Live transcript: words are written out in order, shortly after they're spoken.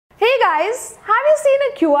guys, have you seen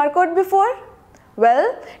a QR code before? Well,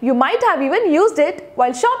 you might have even used it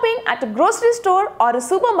while shopping at a grocery store or a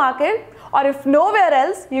supermarket, or if nowhere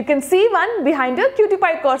else, you can see one behind your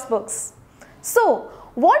QtPi course books. So,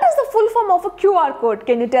 what is the full form of a QR code?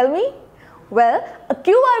 Can you tell me? Well, a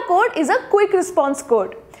QR code is a quick response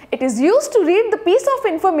code. It is used to read the piece of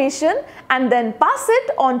information and then pass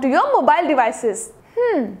it on to your mobile devices.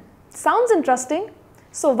 Sounds interesting.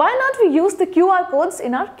 So why not we use the QR codes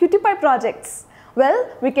in our QtPi projects? Well,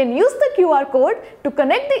 we can use the QR code to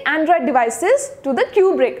connect the Android devices to the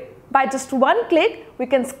QBrick. By just one click, we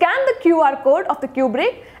can scan the QR code of the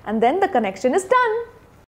QBrick and then the connection is done.